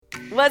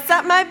What's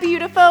up, my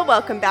beautiful?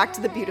 Welcome back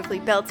to the Beautifully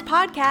Built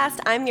podcast.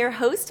 I'm your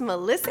host,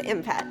 Melissa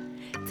Impet.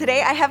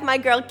 Today I have my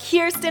girl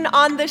Kirsten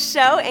on the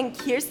show, and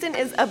Kirsten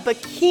is a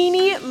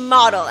bikini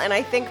model. And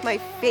I think my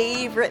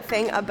favorite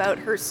thing about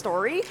her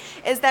story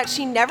is that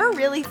she never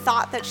really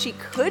thought that she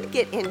could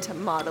get into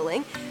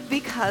modeling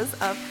because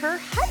of her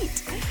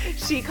height.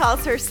 She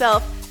calls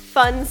herself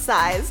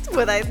fun-sized,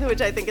 which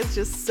I think is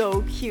just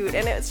so cute.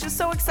 And it's just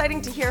so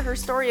exciting to hear her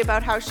story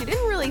about how she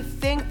didn't really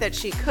think that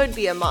she could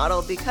be a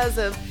model because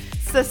of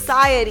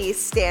society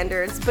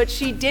standards, but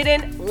she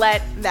didn't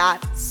let that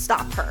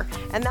stop her.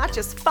 And that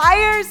just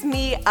fires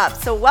me up.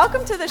 So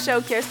welcome to the show,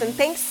 Kirsten.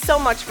 Thanks so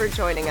much for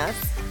joining us.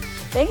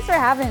 Thanks for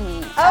having me.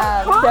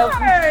 Of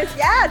course.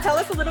 Yeah, tell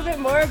us a little bit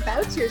more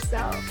about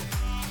yourself.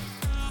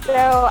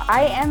 So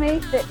I am a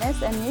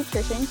fitness and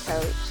nutrition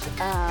coach.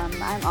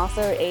 I'm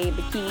also a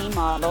bikini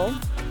model,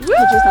 which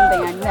is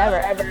something I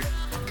never,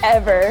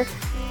 ever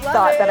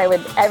thought that I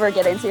would ever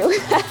get into.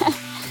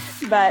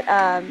 But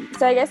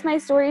so I guess my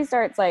story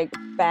starts like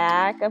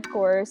back, of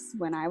course,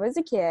 when I was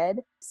a kid.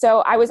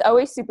 So I was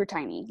always super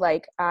tiny.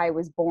 Like I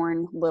was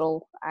born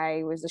little.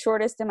 I was the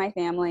shortest in my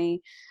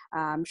family,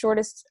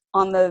 shortest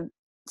on the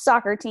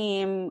soccer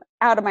team,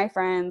 out of my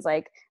friends,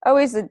 like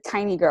always a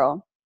tiny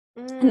girl.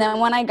 And then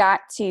when I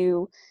got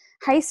to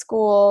high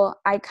school,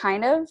 I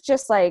kind of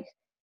just like,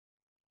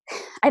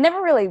 I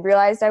never really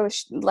realized I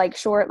was like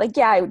short. Like,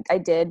 yeah, I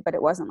did, but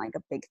it wasn't like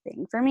a big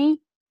thing for me.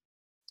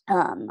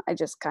 I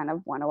just kind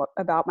of went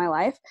about my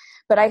life,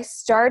 but I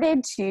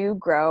started to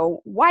grow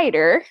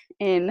wider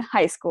in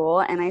high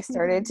school, and I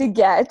started to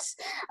get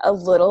a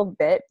little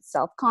bit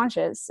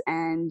self-conscious,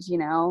 and, you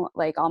know,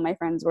 like all my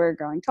friends were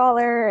growing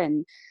taller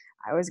and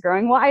I was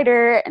growing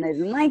wider and I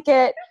didn't like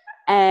it.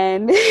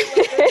 And,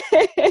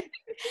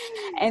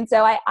 and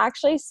so I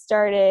actually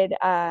started,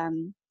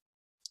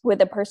 with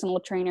a personal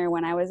trainer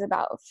when I was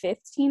about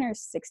 15 or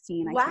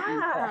 16. I can't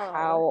remember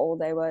how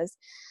old I was.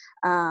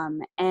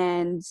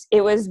 And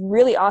it was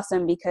really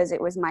awesome because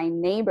it was my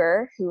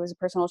neighbor who was a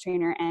personal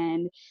trainer,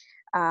 and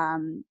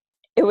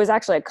it was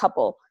actually a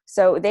couple.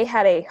 So they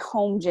had a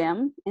home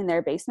gym in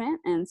their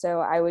basement, and so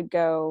I would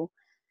go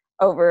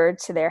over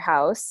to their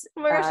house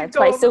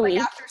twice a week.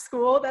 Like after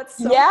school. That's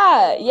so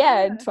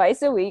cool.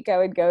 Twice a week I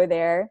would go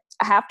there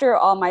after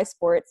all my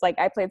sports. Like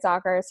I played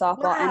soccer,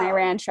 softball, and I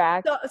ran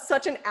track. So,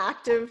 such an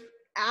active.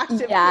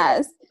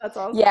 Yes. That's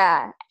awesome.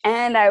 Yeah.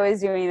 And I was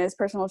doing this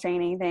personal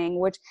training thing,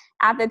 which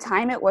at the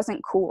time it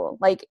wasn't cool.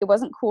 Like it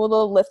wasn't cool to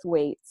lift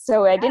weights.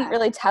 So I didn't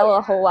really tell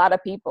a whole lot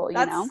of people,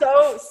 you know?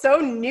 That's so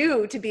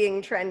new to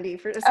being trendy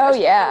for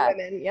especially for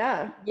women.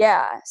 Yeah.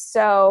 Yeah.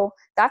 So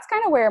that's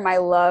kind of where my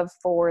love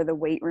for the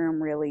weight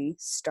room really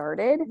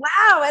started.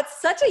 Wow. At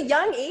such a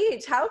young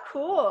age. How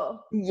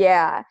cool.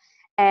 Yeah.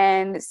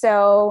 And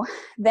so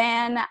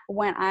then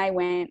when I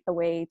went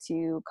away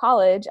to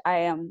college,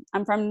 I'm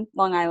from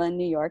Long Island,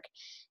 New York,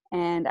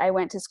 and I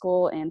went to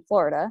school in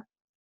Florida.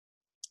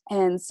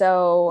 And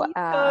so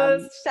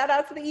shout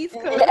out to the East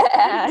Coast.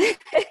 Yeah.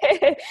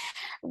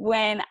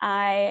 When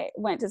I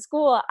went to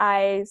school,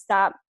 I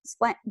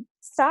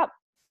stopped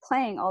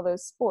playing all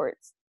those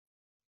sports.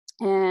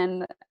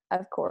 And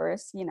of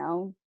course, you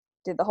know,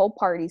 did the whole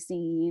party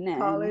scene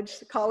and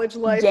college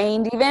life,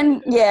 gained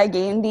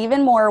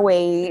even more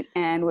weight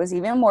and was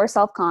even more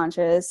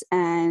self-conscious.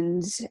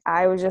 And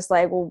I was just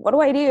like, well, what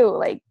do I do?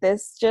 Like,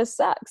 this just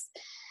sucks.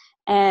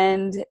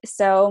 And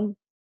so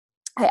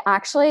I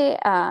actually,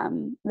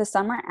 the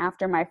summer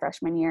after my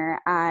freshman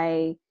year,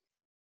 I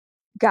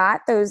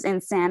got those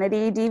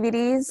Insanity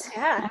DVDs.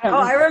 Yeah.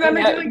 I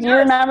remember doing those. Do you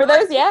remember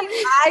those? Yeah.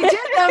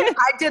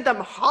 I did them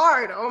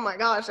hard. Oh my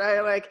gosh. I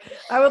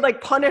would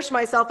like punish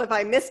myself if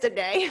I missed a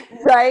day.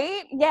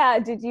 Right? Yeah.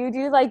 Did you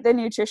do like the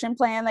nutrition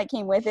plan that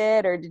came with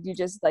it, or did you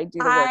just like do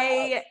the workout?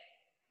 I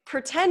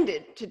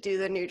pretended to do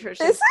the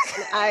nutrition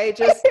plan.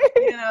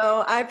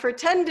 I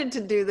pretended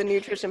to do the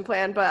nutrition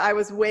plan, but I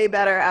was way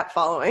better at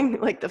following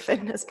like the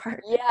fitness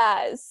part.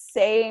 Yeah,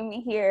 same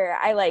here.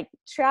 I like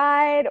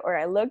tried, or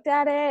I looked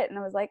at it and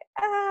I was like,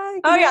 I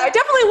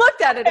definitely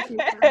looked at it a few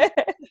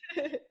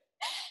times.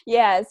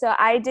 Yeah, so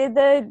I did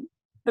the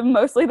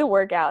mostly the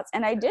workouts,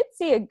 and I did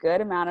see a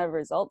good amount of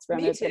results from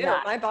it. Me too.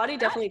 My body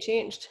definitely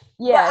changed.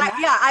 Yeah.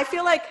 I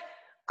feel like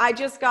I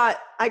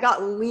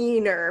got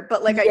leaner,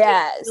 but like I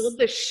didn't build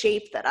the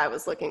shape that I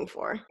was looking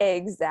for.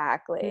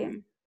 Exactly. Mm-hmm.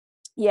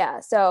 Yeah.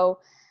 So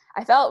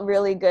I felt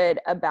really good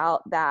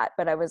about that,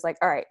 but I was like,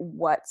 all right,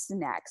 what's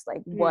next?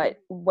 Like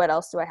what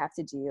else do I have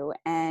to do?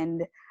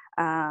 And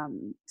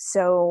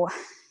so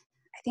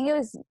I think it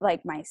was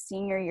like my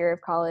senior year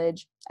of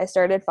college, I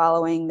started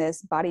following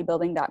this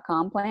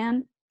bodybuilding.com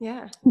plan.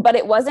 Yeah. But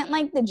it wasn't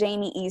like the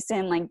Jamie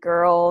Easton like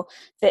girl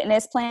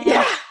fitness plan.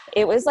 Yeah.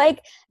 It was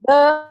like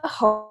the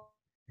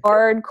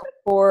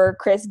hardcore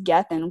Chris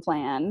Gethin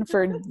plan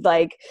for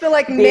like the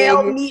like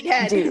male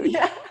meathead dude.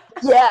 Yeah.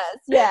 Yes,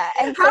 yeah.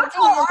 And how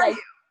tall are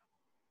you?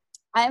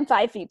 I'm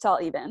 5 feet tall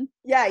even.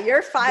 Yeah,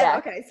 you're 5. Yeah.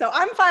 Okay, so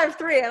I'm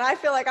 5'3", and I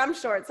feel like I'm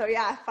short. So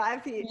yeah,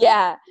 5 feet.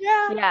 Yeah.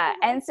 Yeah. Yeah.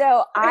 And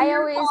so I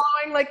you're always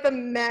following like the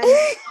men.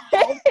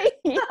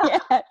 Yeah.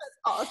 That's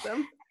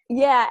awesome.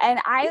 Yeah, and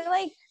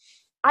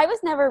I was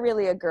never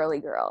really a girly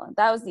girl.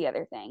 That was the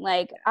other thing.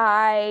 Like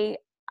I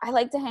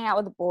like to hang out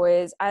with the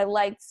boys. I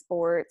liked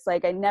sports.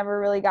 Like I never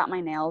really got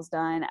my nails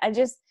done.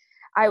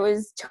 I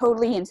was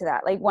totally into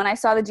that. Like when I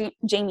saw the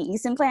Jamie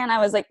Easton plan, I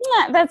was like,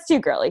 nah, that's too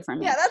girly for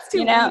me. Yeah, that's too,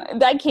 you know,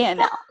 I can't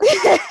now.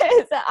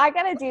 So I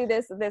got to do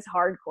this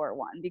hardcore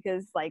one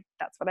because like,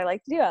 that's what I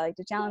like to do. I like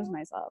to challenge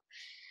myself.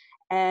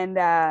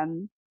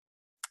 And,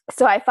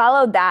 so I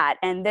followed that.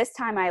 And this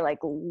time I like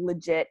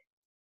legit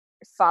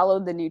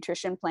followed the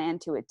nutrition plan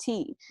to a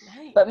T.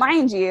 Nice. But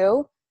mind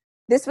you,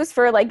 this was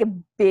for like a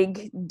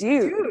big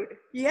dude.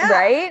 Yeah.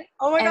 Right?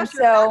 Oh my gosh,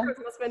 your macros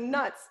must have been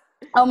nuts.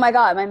 Oh my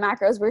God, my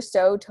macros were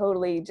so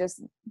totally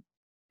just,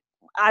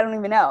 I don't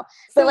even know.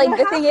 But like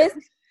the thing is,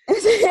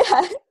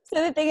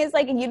 so the thing is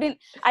like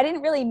I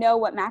didn't really know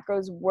what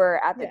macros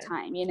were at the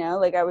time, you know,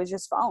 like I was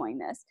just following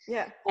this.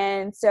 Yeah.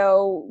 And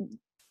so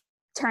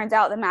turns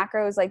out the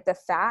macros, like the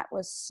fat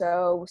was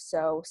so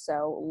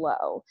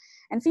low,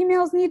 and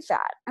females need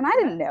fat. And I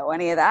didn't know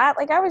any of that.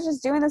 Like I was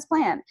just doing this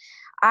plan.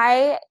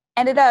 I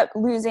ended up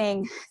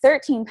losing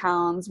 13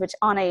 pounds, which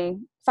on a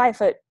 5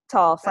 foot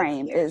tall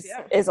frame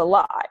is a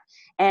lot.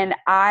 And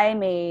I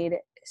made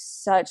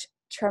such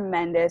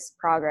tremendous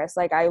progress.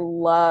 Like I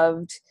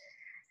loved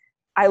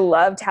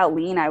how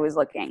lean I was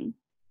looking.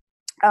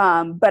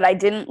 But I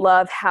didn't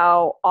love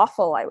how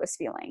awful I was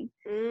feeling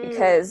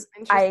because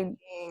I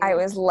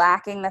was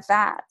lacking the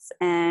fats,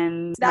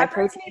 and that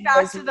brings me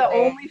back to the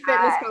only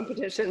fitness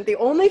competition. The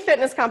only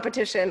fitness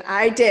competition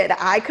I did.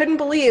 I couldn't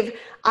believe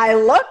I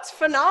looked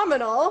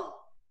phenomenal.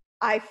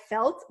 I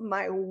felt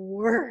my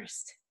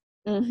worst.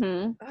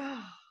 Mm-hmm.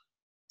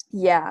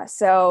 Yeah.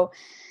 So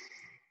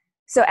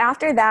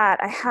after that,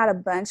 I had a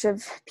bunch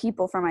of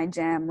people from my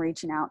gym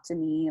reaching out to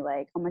me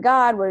like, oh my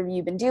God, what have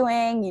you been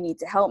doing? You need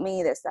to help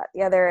me, this, that,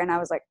 the other. And I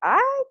was like,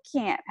 I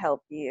can't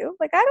help you.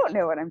 Like, I don't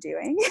know what I'm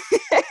doing.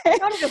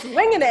 I'm just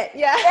winging it.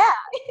 Yeah.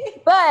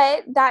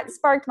 But that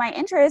sparked my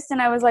interest.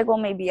 And I was like, well,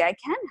 maybe I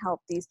can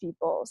help these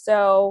people.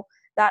 So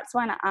that's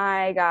when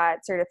I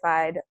got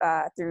certified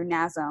through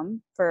NASM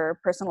for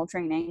personal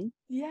training.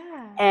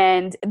 Yeah.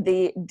 And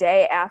the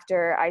day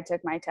after I took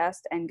my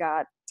test and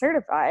got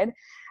certified,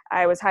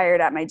 I was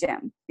hired at my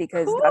gym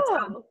because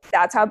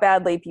that's how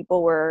badly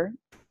people were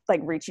like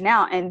reaching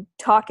out and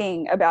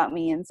talking about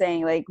me and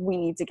saying like, we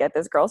need to get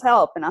this girl's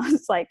help. And I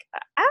was like,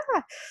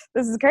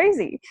 this is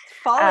crazy.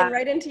 Falling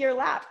right into your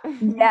lap.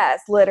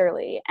 Yes,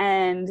 literally.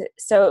 And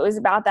so it was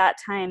about that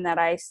time that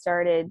I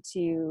started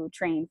to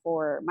train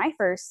for my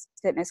first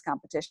fitness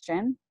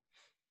competition.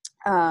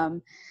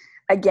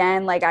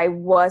 Again, like I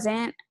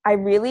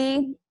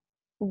really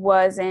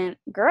wasn't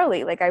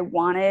girly. Like I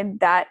wanted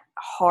that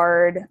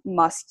hard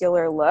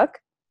muscular look,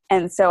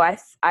 and so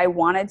I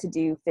wanted to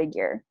do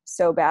figure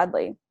so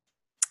badly.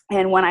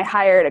 And when I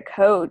hired a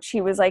coach,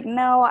 he was like,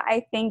 no,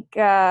 I think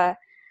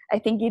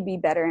you'd be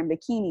better in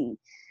bikini.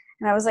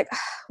 And I was like,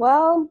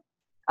 well,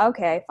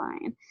 okay,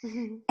 fine.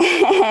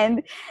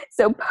 And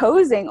so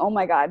posing, oh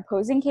my God,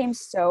 posing came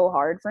so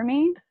hard for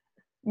me,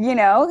 you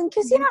know,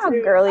 because you know how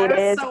girly it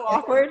is. So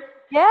awkward.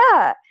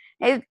 Yeah.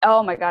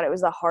 Oh my God, it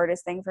was the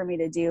hardest thing for me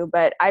to do,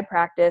 but I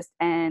practiced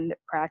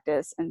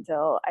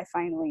until I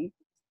finally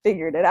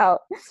figured it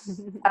out.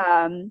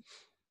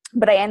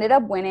 But I ended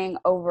up winning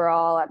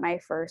overall at my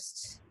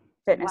first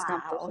fitness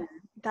competition.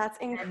 That's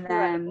incredible.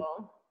 And then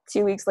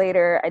 2 weeks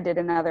later, I did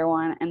another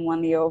one and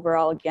won the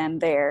overall again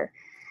there.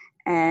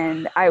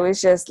 And I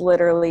was just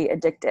literally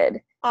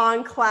addicted.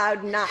 On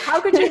cloud nine. How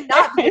could you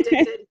not be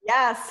addicted?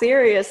 Yeah,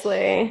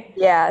 seriously.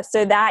 Yeah.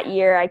 So that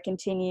year I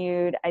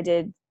continued. I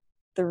did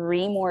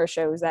 3 more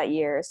shows that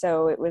year.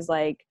 So it was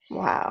like,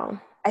 wow.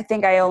 I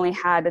think I only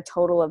had a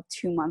total of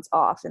 2 months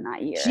off in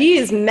that year.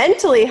 Geez,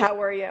 mentally, how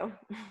were you?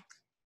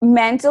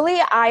 Mentally,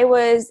 I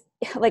was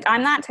like,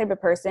 I'm that type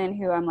of person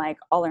who I'm like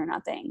all or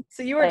nothing.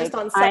 So you were just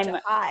on such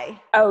a high.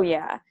 Oh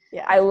yeah.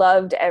 Yeah. I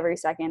loved every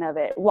second of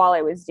it while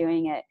I was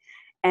doing it.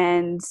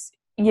 And,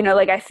 you know,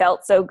 like I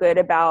felt so good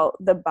about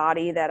the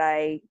body that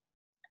I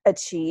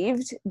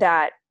achieved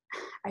that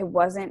I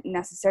wasn't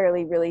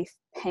necessarily really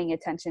paying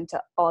attention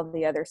to all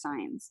the other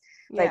signs,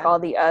 like all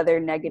the other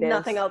negatives.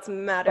 Nothing else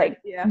mattered. Like,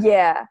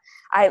 yeah.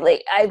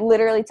 I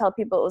literally tell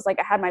people it was like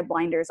I had my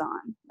blinders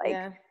on,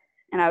 like,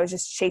 and I was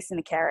just chasing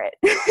a carrot.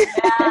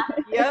 Yeah.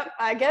 Yep.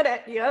 I get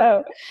it.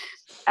 Yep.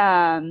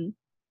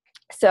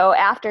 So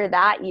after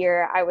that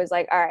year, I was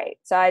like, all right.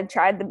 So I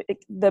tried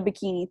the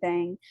bikini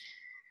thing.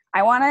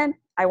 I want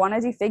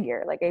to do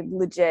figure. Like I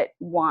legit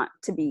want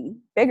to be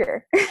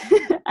bigger.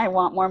 I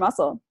want more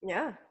muscle.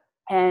 Yeah.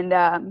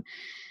 And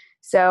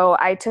so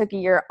I took a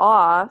year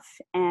off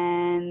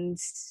and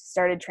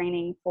started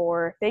training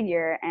for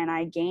figure, and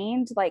I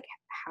gained like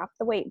half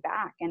the weight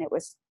back, and it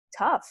was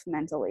tough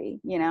mentally,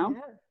 you know?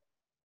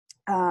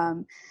 Yeah.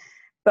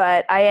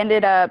 But I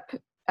ended up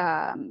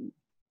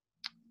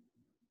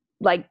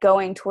like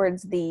going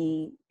towards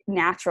the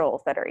natural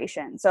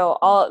federation. So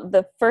all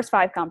the first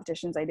 5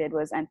 competitions I did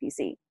was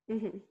NPC.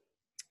 Mm-hmm.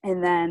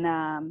 And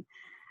then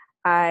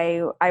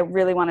I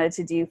really wanted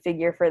to do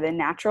figure for the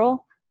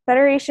natural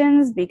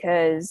federations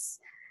because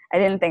I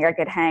didn't think I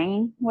could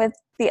hang with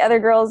the other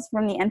girls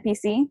from the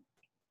NPC.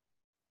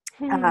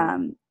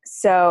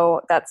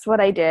 So that's what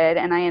I did.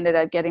 And I ended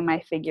up getting my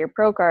figure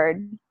pro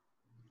card.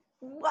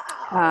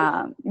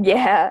 Wow.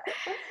 Yeah.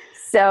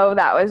 So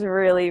that was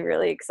really,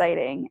 really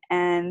exciting.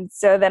 And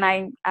so then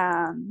I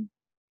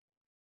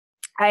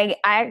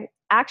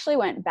actually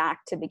went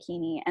back to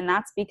bikini, and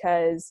that's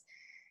because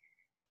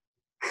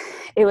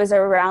it was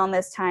around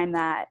this time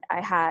that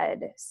I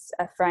had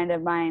a friend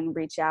of mine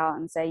reach out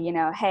and say,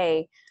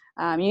 hey,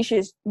 you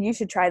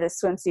should try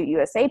this Swimsuit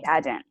USA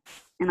pageant.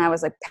 And I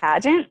was like,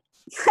 pageant?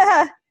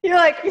 You're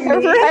like,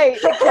 you're right.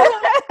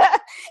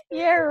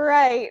 You're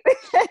right.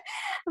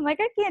 I'm like,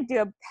 I can't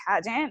do a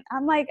pageant.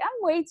 I'm like, I'm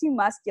way too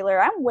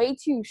muscular. I'm way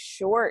too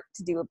short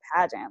to do a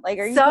pageant. Like,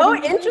 are you so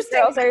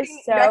interesting? Girls are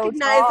so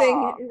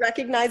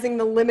recognizing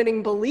the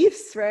limiting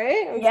beliefs,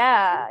 right?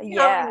 Yeah.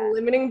 How many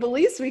limiting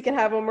beliefs we can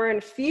have when we're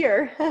in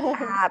fear.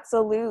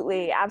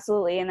 Absolutely.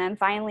 And then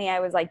finally I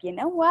was like, you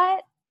know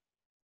what?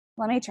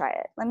 Let me try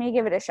it. Let me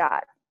give it a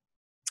shot.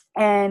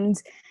 And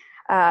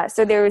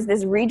so there was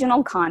this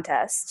regional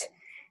contest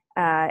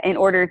in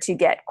order to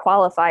get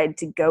qualified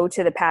to go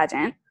to the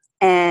pageant.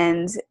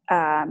 And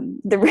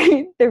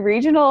the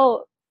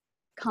regional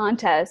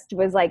contest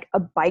was like a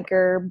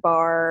biker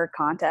bar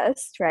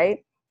contest,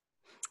 right?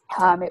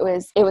 It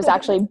was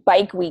actually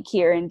Bike Week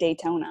here in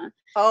Daytona.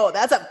 Oh,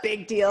 that's a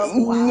big deal.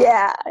 Wow.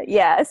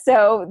 Yeah.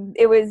 So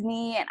it was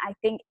me and I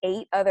think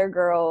 8 other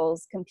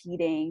girls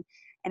competing,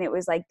 and it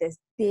was like this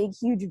big,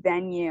 huge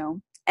venue.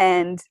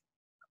 And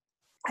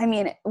I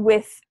mean,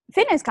 with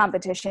fitness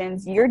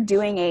competitions, you're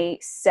doing a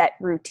set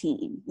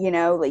routine,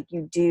 like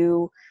you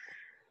do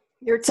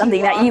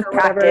something that you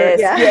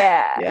practice.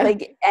 Yeah.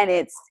 Like, and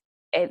it's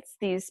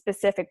these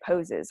specific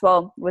poses.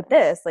 Well, with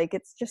this, like,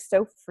 it's just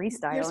so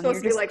freestyle. You're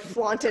supposed to be like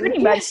flaunting. Pretty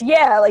much,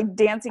 like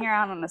dancing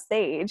around on the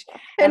stage.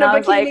 In a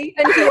I bikini.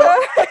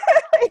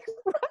 Like,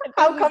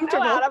 how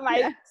comfortable.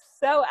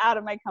 So out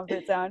of my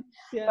comfort zone.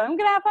 Yeah. But I'm going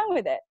to have fun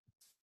with it.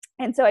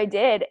 And so I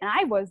did. And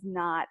I was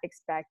not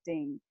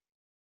expecting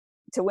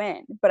to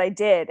win, but I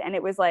did. And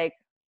it was like,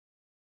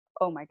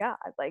 oh my God,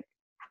 like,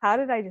 how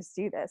did I just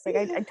do this? Like,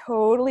 I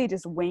totally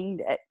just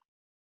winged it.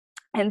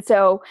 And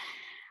so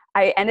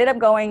I ended up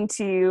going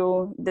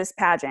to this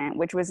pageant,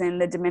 which was in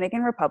the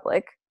Dominican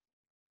Republic.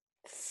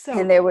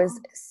 And there was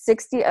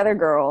 60 other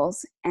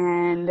girls,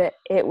 and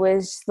it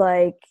was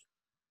like,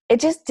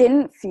 it just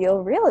didn't feel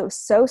real. It was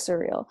so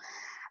surreal.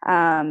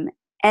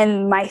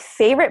 And my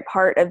favorite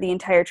part of the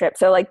entire trip,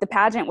 so like the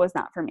pageant was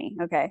not for me.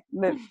 Okay.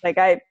 But like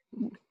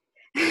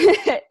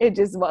it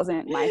just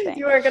wasn't my thing.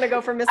 You weren't going to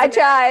go for Miss I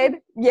tried.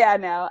 Yeah,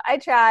 no, I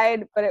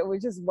tried, but it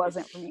just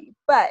wasn't for me.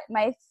 But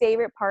my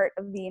favorite part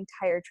of the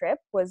entire trip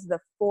was the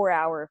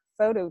 4-hour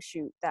photo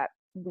shoot that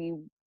we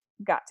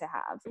got to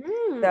have.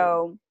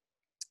 So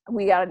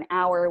we got an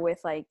hour with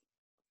like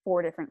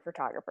 4 different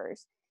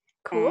photographers.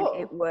 Cool.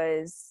 And it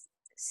was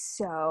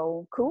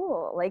so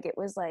cool. Like, it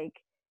was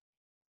like,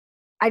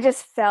 I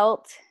just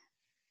felt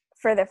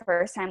for the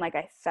first time, like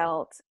I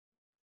felt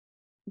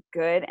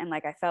good, and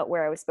like I felt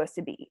where I was supposed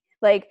to be.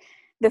 Like,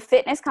 the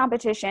fitness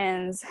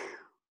competitions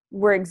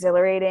were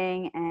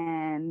exhilarating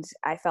and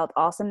I felt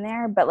awesome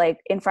there, but like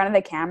in front of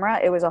the camera,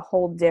 it was a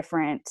whole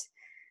different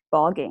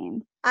ball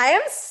game. I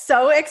am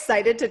so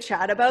excited to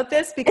chat about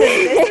this because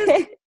this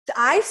is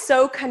I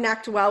so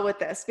connect well with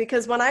this,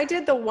 because when I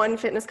did the one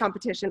fitness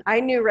competition, I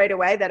knew right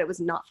away that it was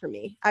not for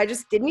me. I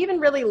just didn't even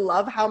really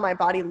love how my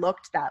body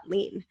looked that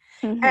lean.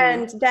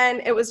 And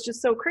then it was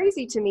just so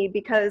crazy to me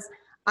because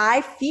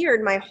I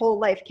feared my whole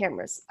life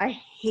cameras. I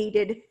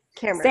hated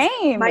cameras.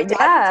 Same. My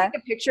dad would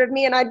take a picture of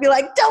me and I'd be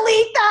like,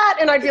 delete that.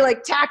 And I'd be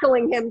like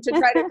tackling him to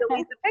try to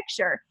delete the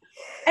picture.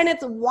 And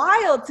it's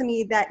wild to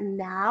me that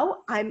now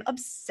I'm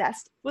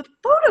obsessed with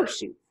photo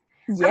shoots.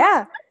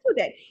 Yeah. With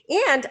it.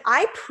 And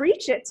I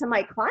preach it to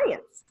my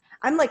clients.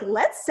 I'm like,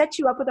 let's set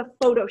you up with a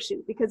photo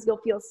shoot because you'll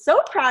feel so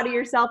proud of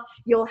yourself.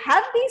 You'll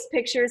have these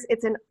pictures.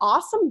 It's an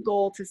awesome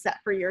goal to set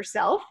for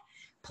yourself.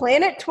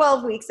 Plan it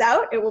 12 weeks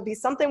out. It will be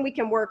something we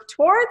can work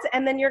towards.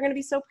 And then you're going to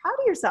be so proud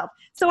of yourself.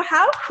 So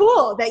how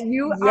cool that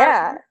you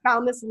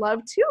found this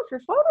love too for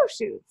photo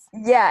shoots.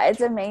 Yeah,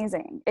 it's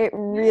amazing. It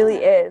really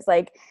is.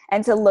 Like,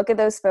 and to look at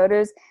those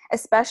photos,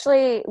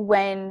 especially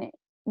when,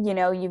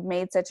 you've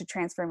made such a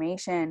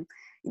transformation,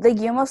 like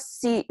you almost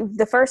see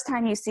the first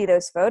time you see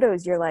those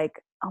photos, you're like,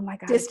 oh my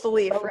God,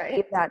 disbelief,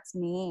 right? That's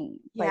me.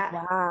 Like,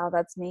 wow,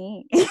 that's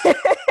me.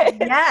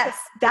 Yes,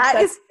 that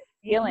is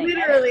feeling.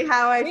 Literally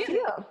how I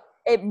feel.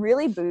 It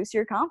really boosts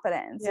your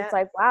confidence. Yeah. It's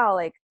like, wow,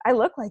 like I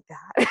look like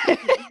that.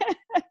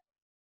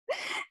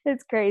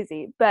 It's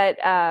crazy. But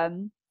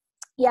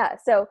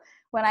so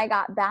when I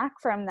got back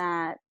from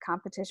that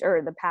competition,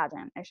 or the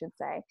pageant, I should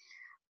say,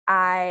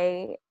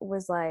 I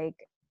was like,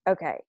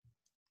 okay,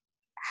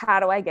 how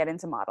do I get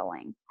into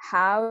modeling?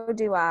 How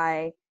do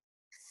I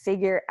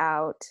figure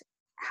out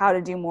how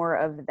to do more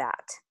of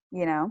that,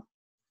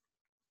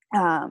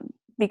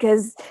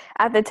 because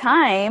at the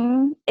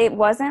time it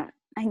wasn't,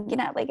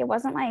 it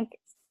wasn't like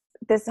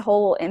this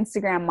whole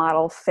Instagram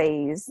model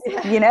phase,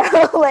 you know,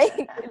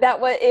 like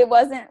it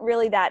wasn't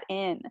really that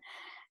in.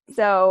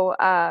 So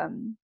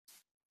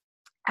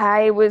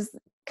I was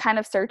kind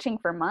of searching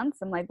for months.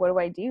 I'm like, what do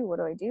I do? What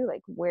do I do?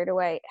 Like,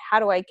 how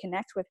do I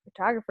connect with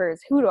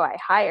photographers? Who do I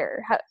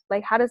hire?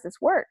 How does this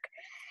work?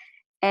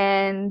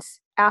 And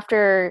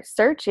after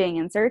searching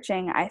and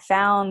searching, I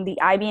found the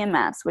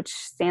IBMS, which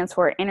stands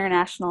for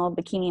International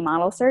Bikini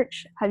Model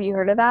Search. Have you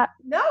heard of that?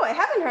 No, I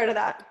haven't heard of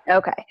that.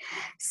 Okay.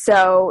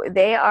 So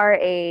they are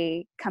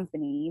a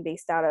company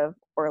based out of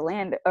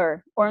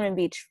Ormond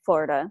Beach,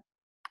 Florida.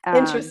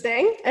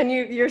 Interesting. And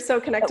you're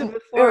so connected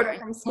with Florida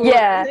from school.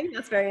 Yeah.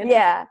 That's very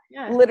interesting.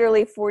 Yeah.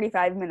 Literally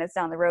 45 minutes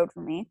down the road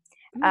from me.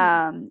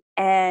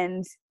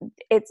 And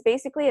it's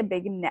basically a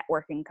big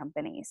networking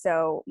company.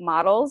 So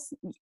models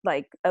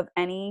like of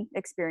any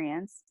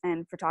experience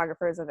and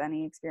photographers of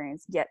any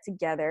experience get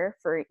together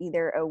for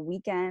either a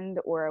weekend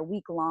or a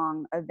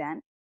week-long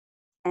event,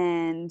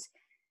 and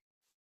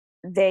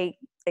they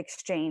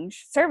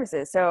exchange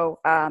services. So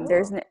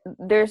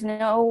there's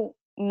no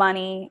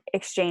money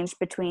exchanged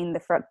between the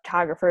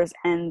photographers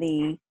and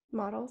the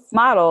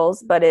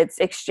models, but it's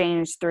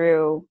exchanged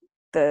through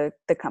the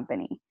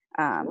company.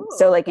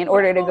 So like in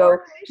order to go,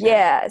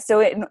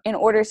 in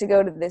order to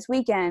go to this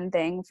weekend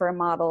thing for a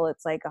model,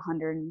 it's like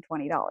 $120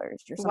 or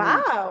something.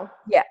 Wow.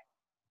 Yeah.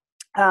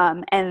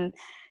 And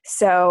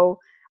so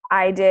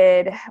I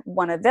did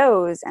one of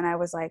those and I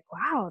was like,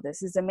 wow,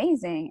 this is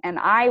amazing. And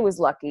I was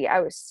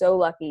so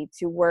lucky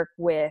to work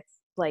with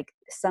like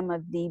some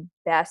of the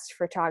best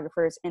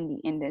photographers in the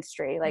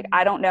industry. Like,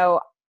 I don't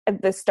know,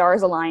 the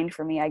stars aligned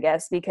for me, I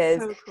guess,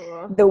 because so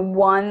cool. The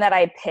one that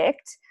I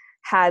picked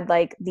had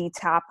like the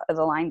top of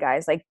the line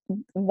guys. Like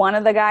one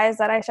of the guys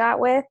that I shot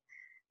with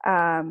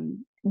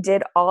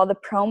did all the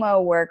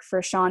promo work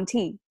for Shaun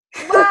T.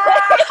 Wow.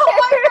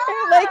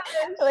 Oh my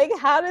God. like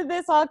how did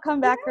this all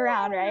come back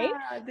around, right?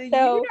 The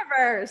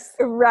universe.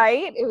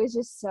 Right. It was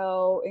just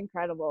so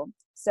incredible.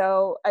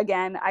 So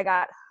again, I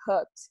got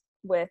hooked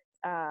with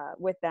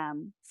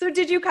them. So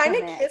did you kind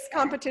of kiss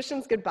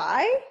competitions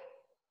goodbye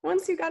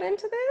once you got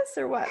into this,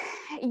 or what?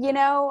 You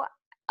know,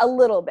 a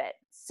little bit.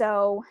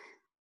 So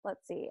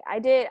let's see.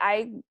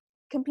 I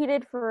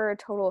competed for a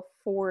total of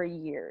 4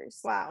 years.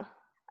 Wow.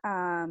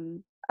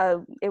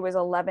 It was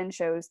 11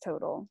 shows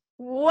total.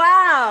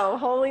 Wow.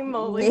 Holy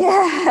moly.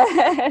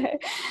 Yeah.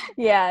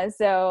 Yeah.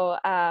 So,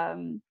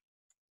 I'm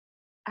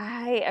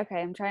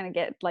trying to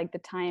get like the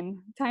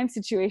time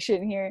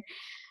situation here,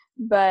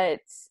 but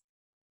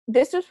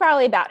this was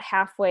probably about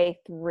halfway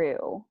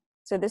through.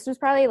 So this was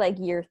probably like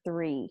year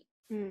 3,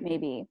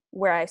 maybe,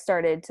 where I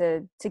started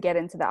to get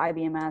into the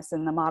IBMS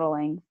and the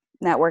modeling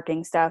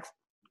networking stuff.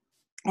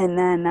 And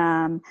then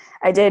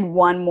I did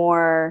one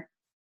more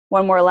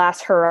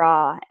last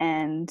hurrah,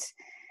 and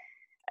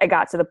I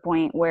got to the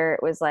point where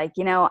it was like,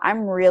 you know,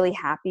 I'm really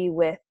happy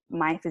with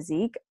my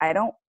physique. I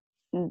don't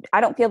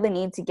feel the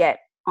need to get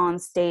on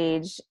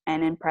stage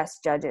and impress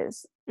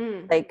judges.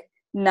 Like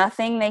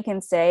nothing they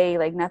can say,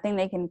 like nothing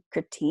they can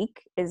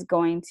critique is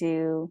going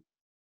to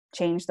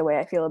change the way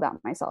I feel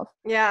about myself.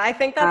 Yeah, I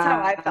think that's how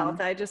I felt.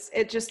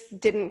 It just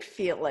didn't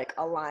feel like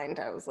aligned.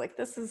 I was like,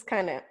 this is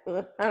kind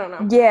of, I don't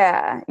know.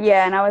 Yeah.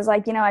 And I was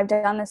like, you know, I've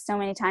done this so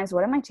many times.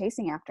 What am I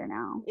chasing after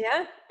now?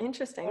 Yeah,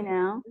 interesting. You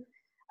know,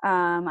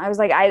 I was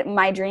like,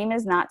 my dream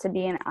is not to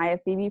be an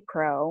IFBB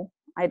pro.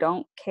 I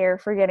don't care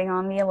for getting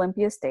on the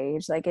Olympia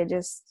stage. Like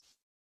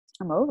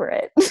I'm over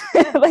it.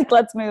 Like,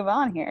 let's move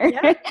on here.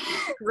 Yeah.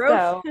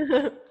 Growth.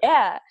 So,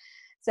 yeah.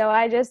 So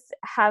I just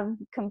have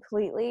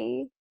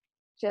completely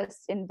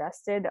just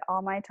invested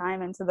all my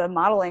time into the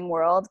modeling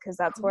world, because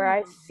that's where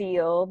I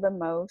feel the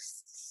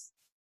most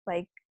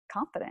like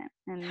confident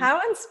and how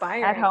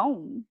inspiring at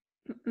home.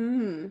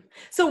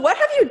 So what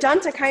have you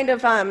done to kind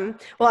of,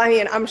 well, I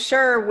mean, I'm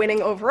sure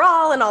winning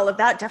overall and all of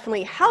that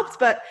definitely helped,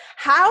 but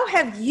how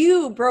have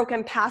you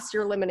broken past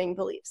your limiting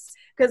beliefs?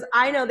 Because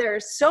I know there are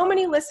so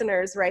many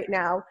listeners right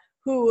now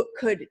who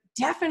could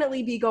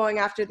definitely be going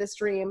after this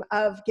dream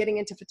of getting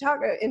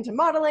into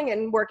modeling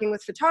and working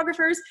with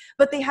photographers,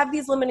 but they have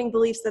these limiting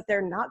beliefs that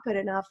they're not good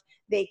enough,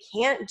 they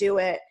can't do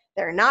it,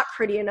 they're not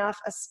pretty enough,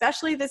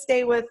 especially this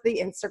day with the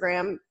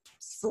Instagram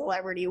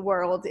celebrity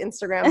world,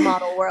 Instagram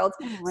model world.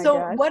 So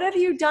God. What have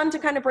you done to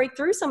kind of break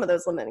through some of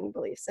those limiting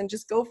beliefs and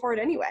just go for it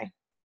anyway?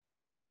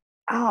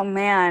 Oh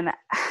man,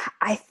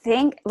 I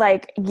think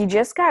like you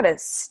just got to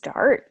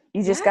start.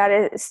 You just got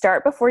to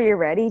start before you're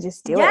ready.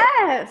 Just do it.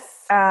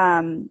 Yes.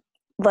 I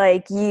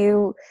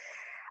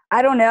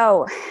don't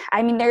know.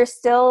 I mean, there's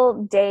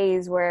still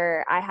days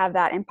where I have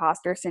that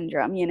imposter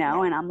syndrome, you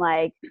know, and I'm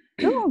like,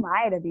 who am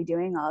I to be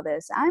doing all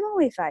this? I'm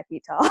only 5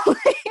 feet tall.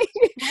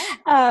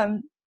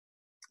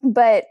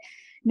 But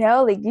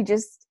no, like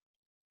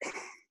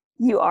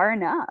you are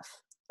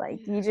enough. Like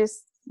you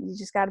just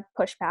got to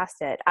push past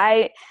it.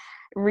 I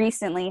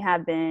recently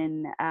have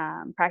been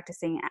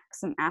practicing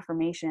some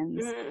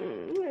affirmations.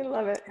 I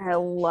love it. I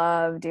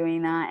love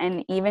doing that.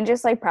 And even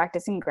just like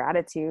practicing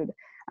gratitude.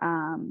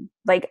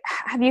 Like,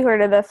 have you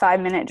heard of the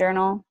 5-minute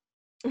journal?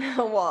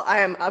 Well, I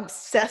am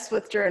obsessed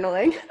with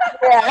journaling.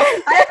 Yeah.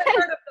 I haven't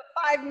heard of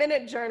the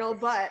 5-minute journal,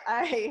 but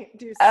I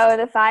do. Oh,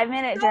 the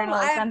 5-minute journal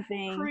is I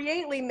something.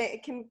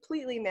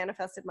 Completely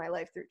manifested my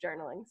life through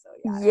journaling. So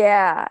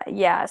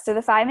yeah. So the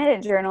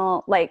 5-minute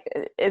journal, like,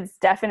 it's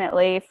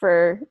definitely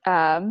for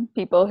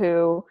people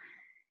who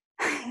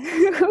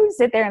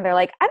sit there and they're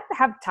like, I don't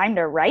have time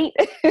to write.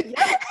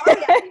 Yeah.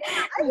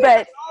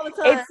 But all the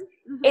time.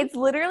 it's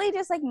literally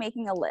just like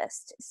making a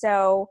list.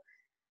 So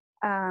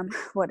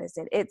what is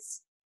it?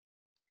 It's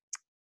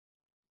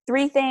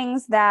 3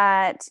 things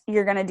that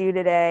you're going to do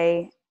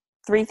today,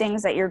 3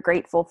 things that you're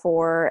grateful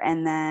for,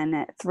 and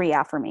then 3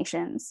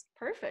 affirmations.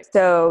 Perfect.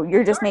 So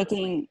you're just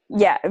making,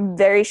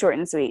 very short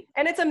and sweet.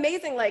 And it's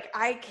amazing. Like,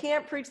 I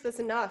can't preach this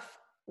enough.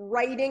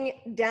 Writing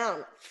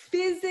down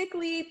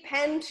physically,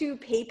 pen to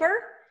paper.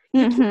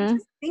 You can't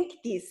just think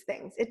these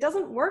things. It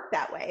doesn't work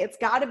that way. It's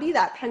got to be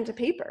that pen to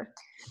paper.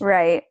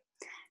 Right.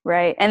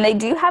 And they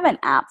do have an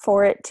app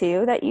for it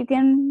too that you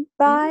can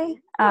buy.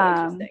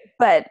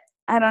 But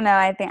I don't know.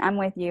 I think I'm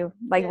with you.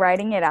 Like,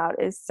 writing it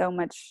out is so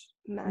much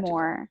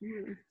more.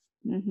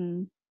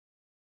 Mm-hmm.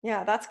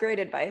 Yeah, that's great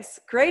advice.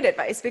 Great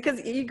advice,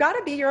 because you got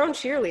to be your own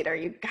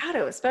cheerleader. You got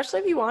to,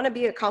 especially if you want to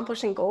be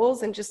accomplishing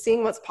goals and just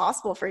seeing what's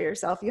possible for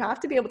yourself. You have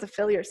to be able to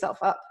fill yourself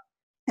up.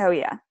 Oh,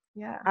 yeah.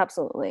 Yeah.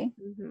 Absolutely.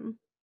 Mm-hmm.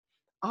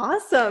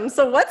 Awesome.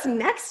 So what's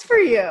next for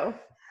you?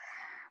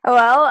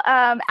 Well,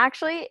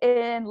 actually,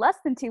 in less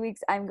than 2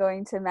 weeks, I'm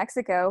going to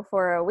Mexico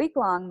for a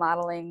week-long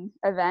modeling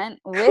event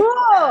with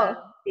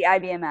the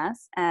IBMS,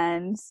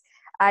 and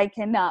I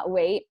cannot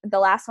wait. The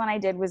last one I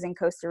did was in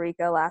Costa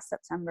Rica last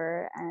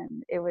September,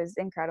 and it was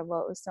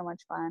incredible. It was so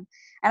much fun.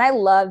 And I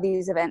love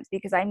these events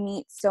because I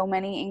meet so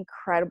many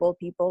incredible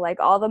people, like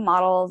all the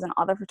models and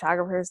all the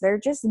photographers. They're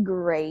just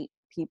great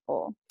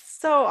people.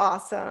 So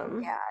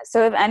awesome. Yeah.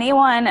 So if any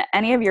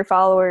of your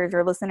followers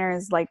or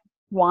listeners like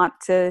want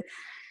to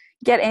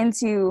get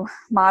into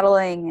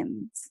modeling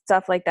and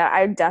stuff like that,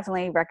 I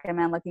definitely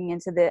recommend looking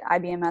into the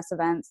IBMS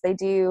events. They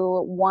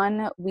do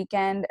one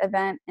weekend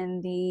event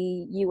in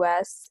the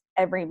US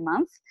every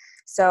month.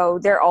 So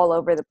they're all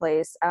over the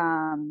place.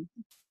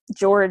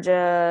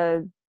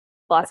 Georgia,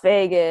 Las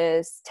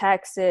Vegas,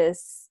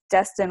 Texas,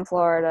 Destin,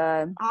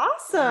 Florida.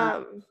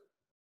 Awesome.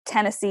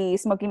 Tennessee,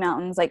 Smoky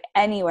Mountains, like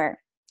anywhere.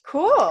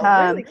 Cool.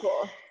 Really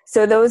cool.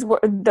 So those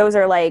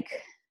are like,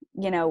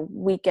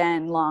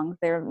 weekend long.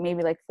 They're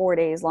maybe like 4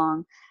 days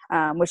long,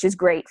 which is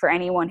great for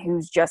anyone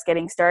who's just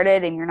getting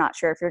started and you're not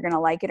sure if you're going to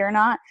like it or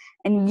not.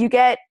 And you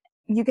get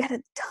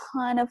a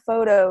ton of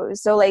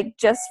photos. So like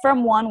just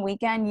from one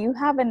weekend, you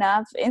have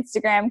enough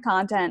Instagram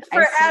content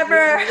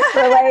forever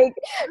for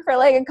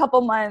like a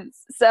couple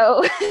months.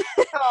 So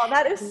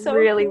that is so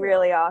really, cool.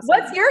 really awesome.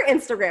 What's your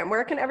Instagram?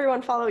 Where can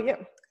everyone follow you?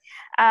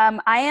 I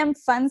am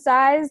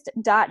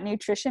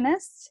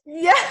funsized.nutritionist.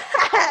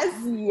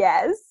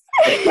 Yes.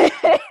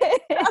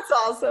 That's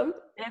awesome.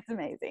 It's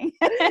amazing.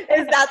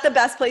 Is that the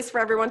best place for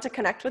everyone to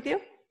connect with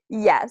you?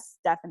 Yes,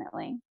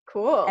 definitely.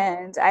 Cool.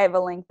 And I have a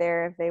link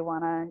there if they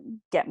want to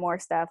get more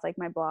stuff, like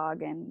my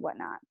blog and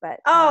whatnot.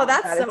 But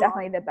that's that is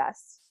definitely the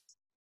best.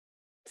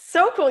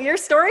 So cool. Your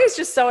story is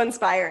just so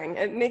inspiring.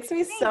 It makes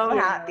me so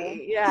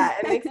happy. Yeah,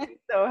 it makes me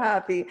so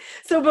happy.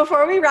 So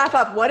before we wrap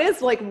up, what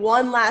is like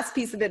one last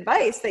piece of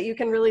advice that you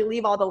can really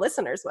leave all the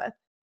listeners with?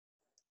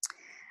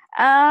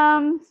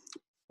 Well,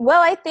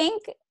 I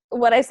think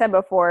what I said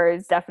before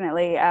is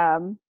definitely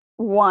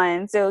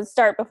one. So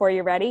start before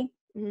you're ready.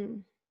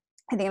 Mm-hmm.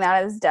 I think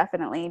that is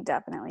definitely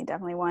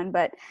one.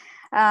 But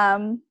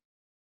I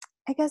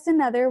guess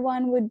another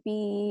one would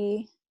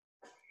be,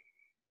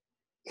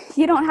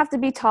 you don't have to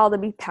be tall to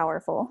be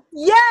powerful.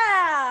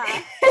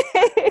 Yeah.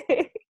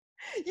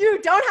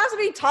 You don't have to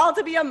be tall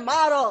to be a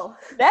model.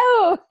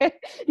 No,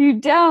 you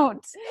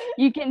don't.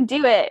 You can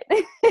do it.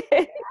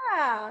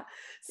 Yeah.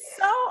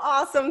 So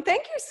awesome.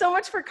 Thank you so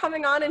much for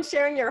coming on and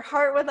sharing your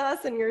heart with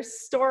us and your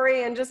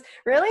story, and just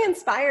really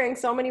inspiring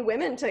so many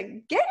women to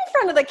get in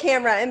front of the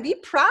camera and be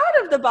proud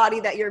of the body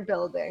that you're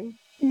building.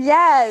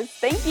 Yes.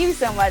 Thank you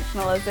so much,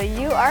 Melissa.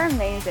 You are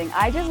amazing.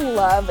 I just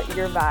love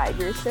your vibe.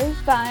 You're so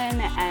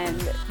fun, and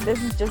this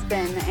has just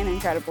been an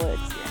incredible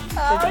experience.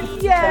 So thank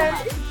you so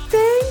much.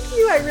 Thank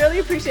you. I really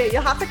appreciate it.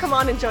 You'll have to come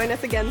on and join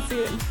us again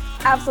soon.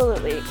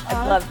 Absolutely.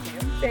 I'd love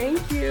to.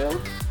 Thank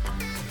you.